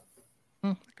 Yeah.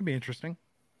 That could be interesting.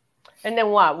 And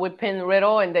then what? We pin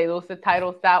Riddle and they lose the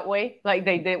titles that way, like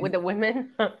they did with the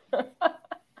women?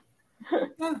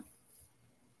 Yeah.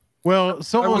 Well,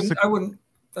 Solo I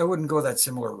wouldn't go that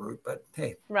similar route, but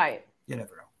hey, right. You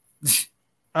never know.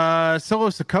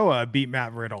 Solo Sikoa beat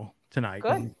Matt Riddle tonight.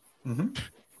 Good.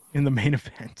 In the main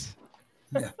event.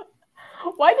 Yeah.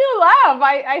 Why do you laugh?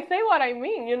 I say what I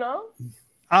mean, you know?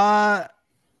 I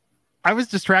was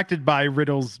distracted by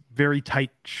Riddle's very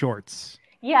tight shorts.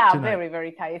 Yeah, tonight. very,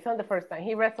 very tight. It's not the first time.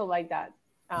 He wrestled like that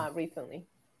recently.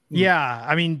 Yeah,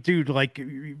 I mean, dude, like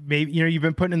maybe you've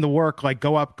been putting in the work. Like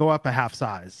go up a half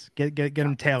size. Get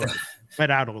him tailored, let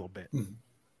out a little bit.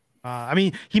 I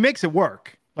mean, he makes it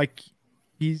work. Like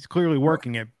he's clearly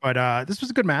working it. But this was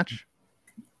a good match.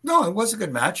 No, it was a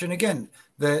good match, and again,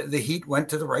 the heat went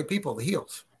to the right people, the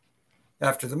heels,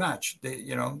 after the match.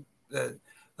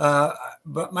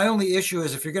 But my only issue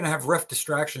is if you're going to have ref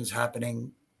distractions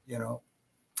happening,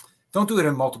 don't do it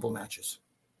in multiple matches.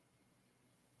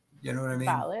 You know what I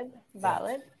mean?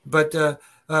 Valid. But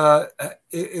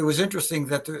it was interesting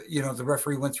that the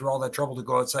referee went through all that trouble to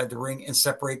go outside the ring and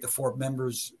separate the 4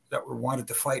 members that were wanted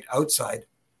to fight outside.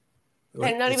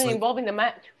 And not even involved in the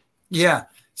match. Yeah.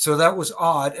 So that was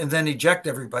odd. And then eject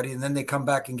everybody, and then they come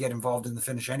back and get involved in the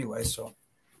finish anyway. So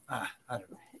I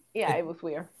don't know. Yeah, it was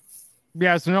weird.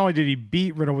 Yeah, so not only did he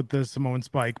beat Riddle with the Samoan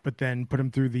spike, but then put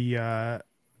him through the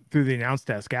announce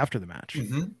desk after the match.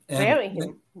 Buried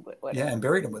him. And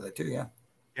buried him with it too. Yeah.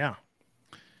 Yeah.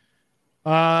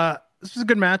 This was a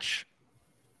good match.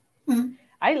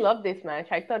 I love this match.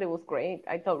 I thought it was great.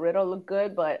 I thought Riddle looked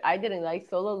good, but I didn't like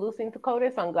Solo losing to Cody,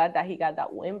 so I'm glad that he got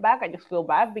that win back. I just feel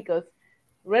bad because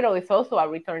Riddle is also a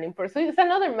returning person. It's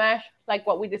another match like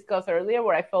what we discussed earlier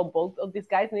where I felt both of these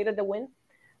guys needed the win.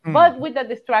 But with the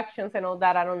distractions and all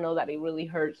that, I don't know that it really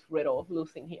hurts Riddle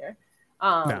losing here.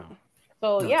 No.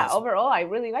 So yeah, overall, I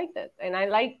really liked it, and I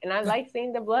like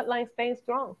seeing the bloodline staying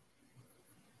strong.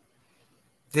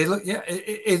 They look,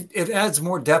 it adds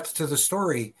more depth to the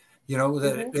story, You know,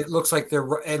 that it looks like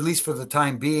they're, at least for the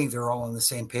time being, they're all on the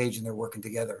same page and they're working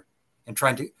together and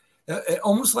trying to,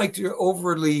 almost like they're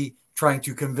overly trying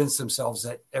to convince themselves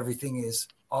that everything is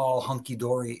all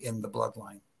hunky-dory in the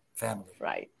bloodline family.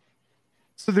 Right.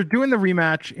 So they're doing the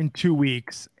rematch in 2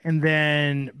 weeks, and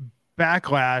then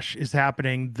Backlash is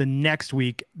happening the next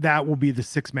week. That will be the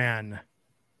 6-man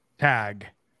tag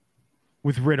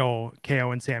with Riddle,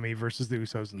 KO, and Sammy versus the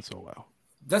Usos and Solo.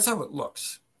 That's how it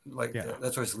looks. Like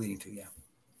that's what it's leading to. Yeah.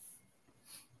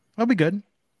 That'll be good.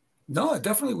 No, it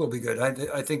definitely will be good.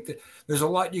 I think that there's a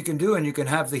lot you can do, and you can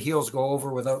have the heels go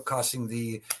over without costing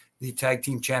the tag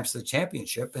team champs the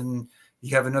championship. And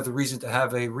you have another reason to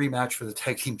have a rematch for the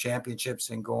tag team championships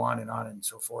and go on and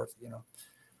so forth. You know,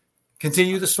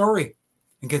 continue the story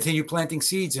and continue planting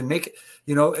seeds and make it,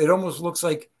 you know, it almost looks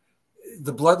like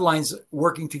the bloodlines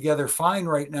working together fine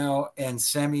right now. And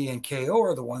Sammy and KO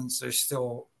are the ones there's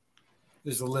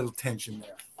a little tension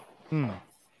there.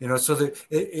 You know, so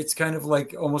it's kind of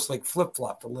like almost like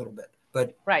flip-flopped a little bit,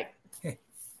 but right. Hey.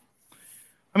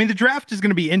 I mean, the draft is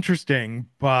going to be interesting,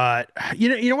 but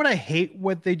you know what I hate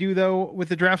what they do though with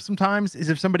the draft sometimes is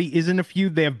if somebody is in a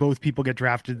feud, they have both people get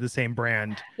drafted to the same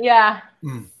brand. Yeah.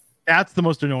 That's the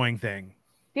most annoying thing.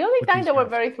 The only time they were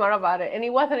very smart about it, and it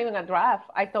wasn't even a draft.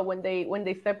 I thought when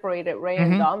they separated Ray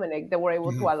and Dominic, they were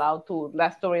able to allow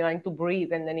that storyline to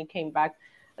breathe, and then he came back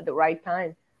at the right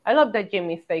time. I love that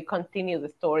Jimmy say continue the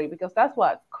story, because that's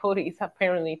what Cody is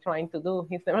apparently trying to do.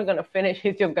 He's never going to finish.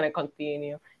 He's just going to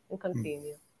continue and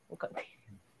continue and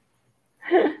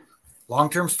continue.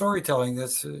 Long-term storytelling.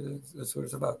 That's what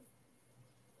it's about.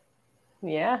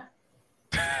 Yeah.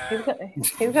 He's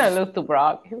going to lose to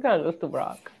Brock. He's going to lose to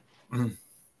Brock.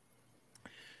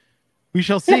 We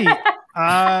shall see. So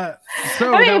I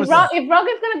mean, if Brock is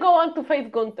going to go on to face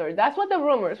Gunther, that's what the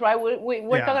rumors, right?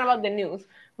 We're talking about the news.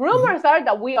 Rumors are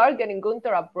that we are getting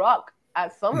Gunther at Brock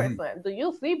at SummerSlam. Do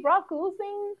you see Brock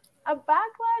losing a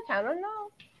Backlash? I don't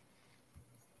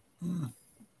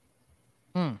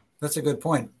know. That's a good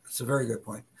point. That's a very good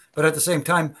point. But at the same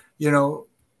time, you know,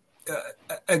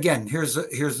 again, here's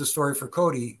the story for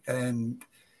Cody and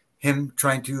him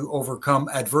trying to overcome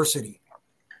adversity.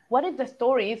 What if the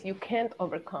story is you can't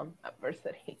overcome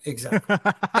adversity? Exactly.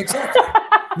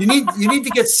 You need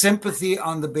to get sympathy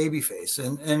on the babyface,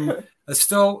 and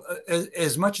still,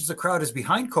 as much as the crowd is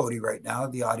behind Cody right now,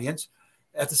 the audience,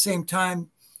 at the same time,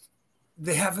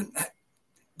 they haven't.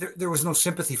 There was no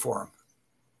sympathy for him.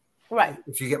 Right.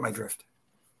 If you get my drift.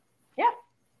 Yeah,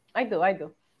 I do.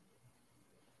 As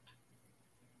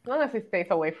long as he stays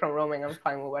away from Roman, I'm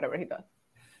fine with whatever he does.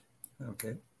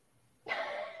 Okay.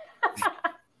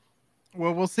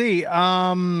 Well, we'll see.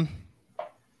 That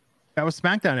was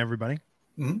SmackDown, everybody.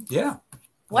 Yeah.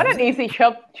 What an easy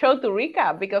show to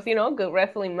recap, because, you know, good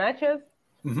wrestling matches.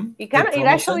 It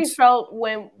actually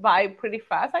went by pretty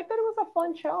fast. I thought it was a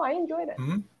fun show. I enjoyed it.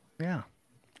 Yeah.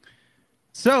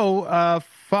 So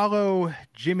follow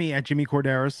Jimmy at Jimmy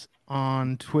Corderas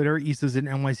on Twitter. Issa's at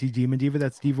NYC Demon Diva.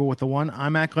 That's Diva with the 1.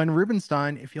 I'm at Glenn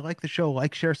Rubenstein. If you like the show,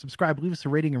 like, share, subscribe, leave us a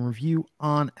rating and review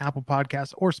on Apple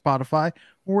Podcasts or Spotify,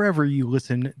 wherever you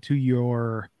listen to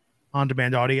your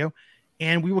on-demand audio.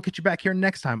 And we will get you back here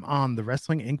next time on the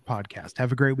Wrestling Inc. podcast.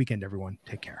 Have a great weekend, everyone.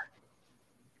 Take care.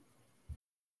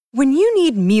 When you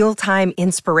need mealtime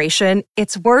inspiration,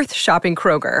 it's worth shopping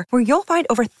Kroger, where you'll find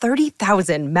over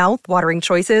 30,000 mouth-watering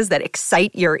choices that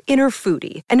excite your inner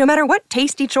foodie. And no matter what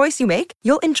tasty choice you make,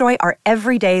 you'll enjoy our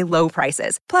everyday low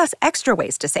prices, plus extra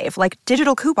ways to save, like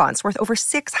digital coupons worth over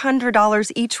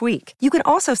 $600 each week. You can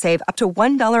also save up to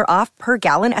 $1 off per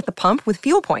gallon at the pump with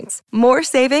fuel points. More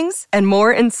savings and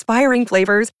more inspiring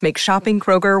flavors make shopping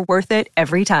Kroger worth it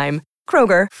every time.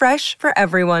 Kroger, fresh for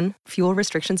everyone. Fuel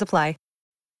restrictions apply.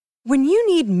 When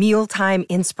you need mealtime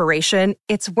inspiration,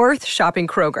 it's worth shopping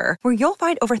Kroger, where you'll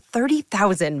find over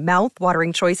 30,000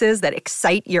 mouth-watering choices that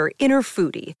excite your inner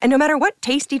foodie. And no matter what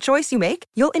tasty choice you make,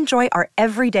 you'll enjoy our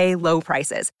everyday low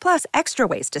prices, plus extra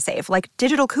ways to save, like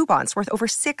digital coupons worth over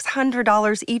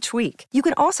 $600 each week. You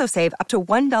can also save up to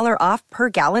 $1 off per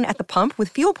gallon at the pump with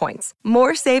fuel points.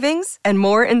 More savings and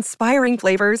more inspiring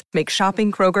flavors make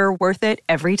shopping Kroger worth it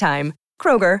every time.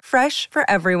 Kroger, fresh for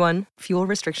everyone. Fuel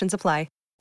restrictions apply.